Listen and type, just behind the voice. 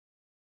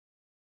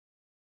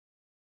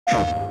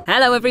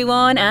Hello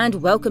everyone and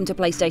welcome to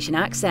PlayStation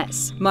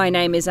Access. My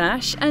name is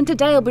Ash and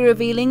today I'll be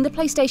revealing the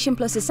PlayStation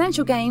Plus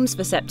Essential games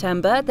for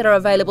September that are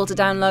available to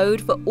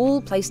download for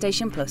all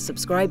PlayStation Plus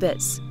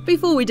subscribers.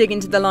 Before we dig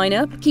into the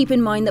lineup, keep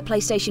in mind that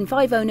PlayStation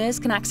 5 owners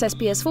can access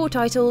PS4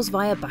 titles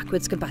via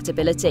backwards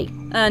compatibility.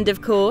 And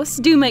of course,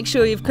 do make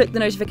sure you've clicked the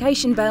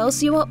notification bell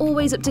so you are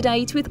always up to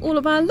date with all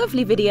of our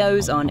lovely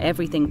videos on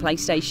everything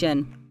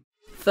PlayStation.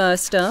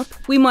 First up,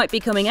 we might be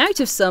coming out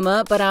of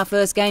summer, but our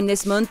first game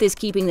this month is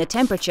keeping the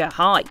temperature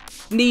high.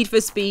 Need for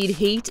Speed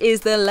Heat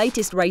is the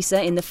latest racer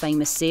in the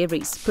famous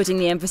series, putting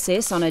the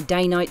emphasis on a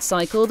day-night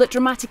cycle that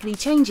dramatically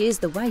changes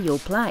the way you'll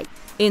play.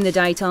 In the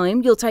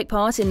daytime, you'll take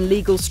part in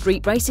legal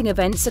street racing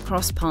events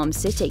across Palm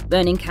City,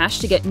 earning cash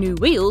to get new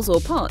wheels or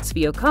parts for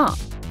your car.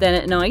 Then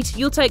at night,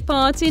 you'll take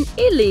part in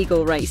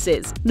illegal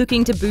races,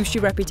 looking to boost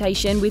your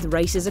reputation with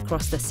races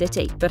across the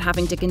city, but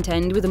having to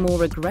contend with a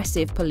more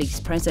aggressive police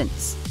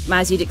presence.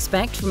 As you'd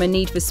expect from a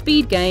Need for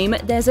Speed game,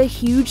 there's a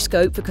huge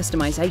scope for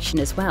customization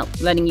as well,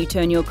 letting you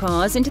turn your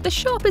cars into the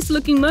sharpest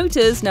looking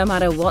motors no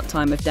matter what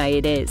time of day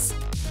it is.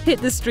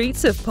 Hit the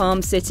streets of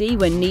Palm City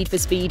when Need for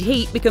Speed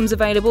Heat becomes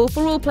available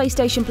for all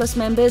PlayStation Plus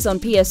members on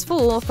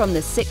PS4 from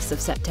the 6th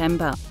of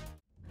September.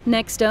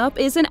 Next up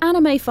is an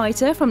anime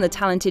fighter from the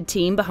talented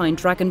team behind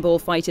Dragon Ball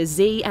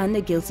FighterZ and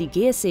the Guilty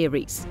Gear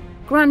series.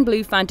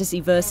 Granblue Fantasy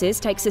Versus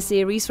takes the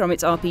series from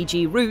its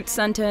RPG roots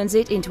and turns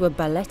it into a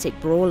balletic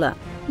brawler.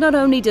 Not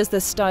only does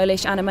the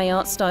stylish anime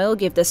art style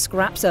give the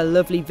scraps a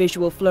lovely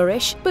visual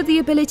flourish, but the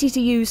ability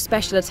to use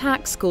special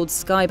attacks called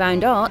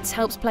Skybound Arts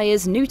helps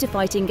players new to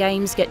fighting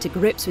games get to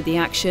grips with the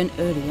action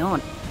early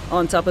on.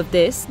 On top of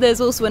this,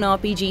 there's also an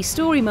RPG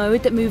story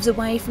mode that moves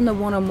away from the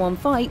one-on-one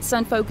fights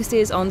and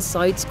focuses on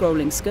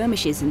side-scrolling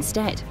skirmishes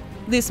instead.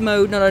 This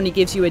mode not only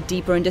gives you a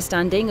deeper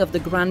understanding of the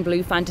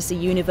Granblue Fantasy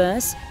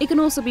universe, it can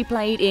also be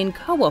played in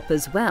co-op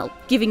as well,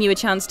 giving you a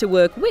chance to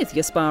work with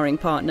your sparring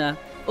partner.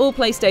 All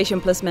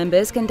PlayStation Plus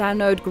members can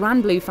download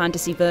Granblue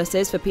Fantasy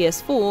Versus for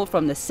PS4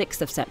 from the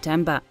 6th of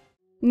September.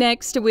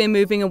 Next, we're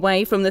moving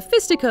away from the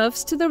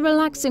fisticuffs to the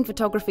relaxing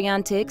photography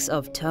antics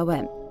of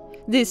Toem.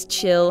 This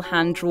chill,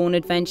 hand-drawn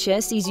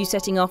adventure sees you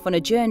setting off on a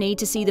journey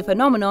to see the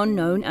phenomenon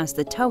known as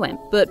the Toem,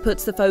 but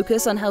puts the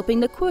focus on helping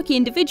the quirky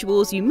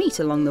individuals you meet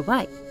along the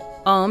way.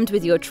 Armed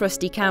with your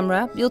trusty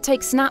camera, you'll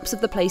take snaps of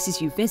the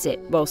places you visit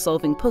while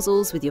solving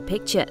puzzles with your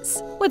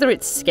pictures. Whether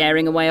it's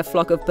scaring away a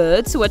flock of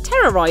birds who are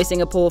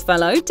terrorizing a poor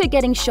fellow to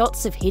getting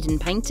shots of hidden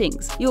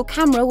paintings, your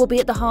camera will be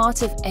at the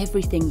heart of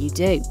everything you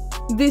do.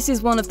 This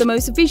is one of the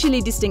most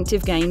visually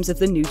distinctive games of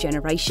the new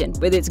generation,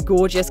 with its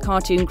gorgeous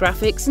cartoon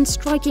graphics and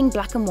striking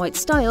black and white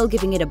style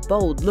giving it a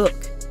bold look.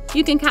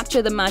 You can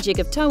capture the magic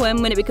of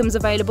Toem when it becomes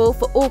available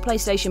for all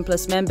PlayStation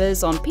Plus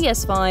members on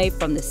PS5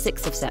 from the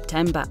 6th of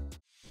September.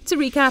 To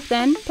recap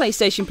then,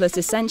 PlayStation Plus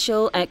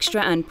Essential,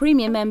 Extra and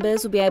Premium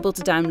members will be able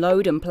to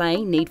download and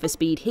play Need for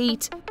Speed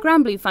Heat,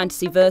 Granblue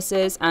Fantasy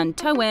Versus and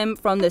Toem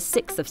from the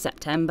 6th of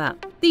September.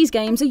 These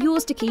games are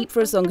yours to keep for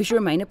as long as you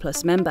remain a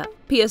Plus member.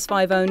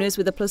 PS5 owners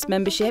with a Plus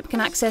membership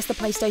can access the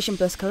PlayStation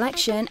Plus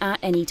collection at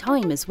any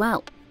time as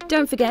well.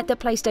 Don't forget that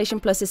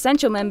PlayStation Plus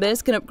Essential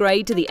members can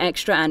upgrade to the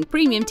Extra and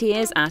Premium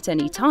tiers at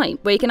any time,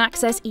 where you can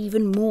access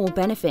even more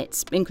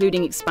benefits,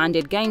 including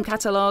expanded game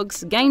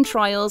catalogues, game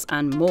trials,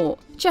 and more.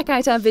 Check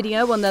out our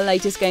video on the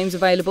latest games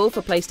available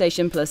for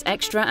PlayStation Plus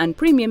Extra and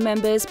Premium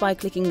members by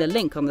clicking the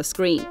link on the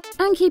screen.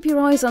 And keep your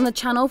eyes on the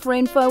channel for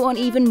info on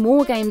even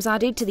more games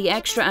added to the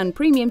Extra and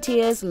Premium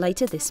tiers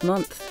later this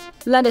month.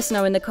 Let us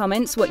know in the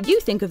comments what you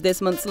think of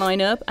this month's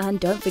lineup, and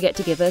don't forget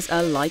to give us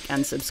a like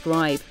and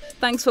subscribe.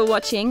 Thanks for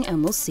watching,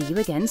 and we'll see you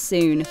again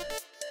soon.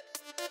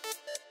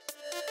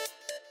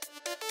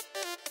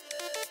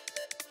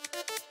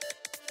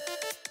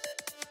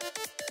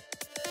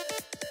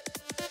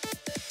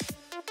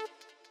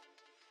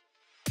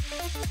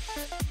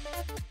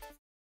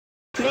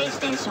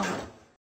 PlayStation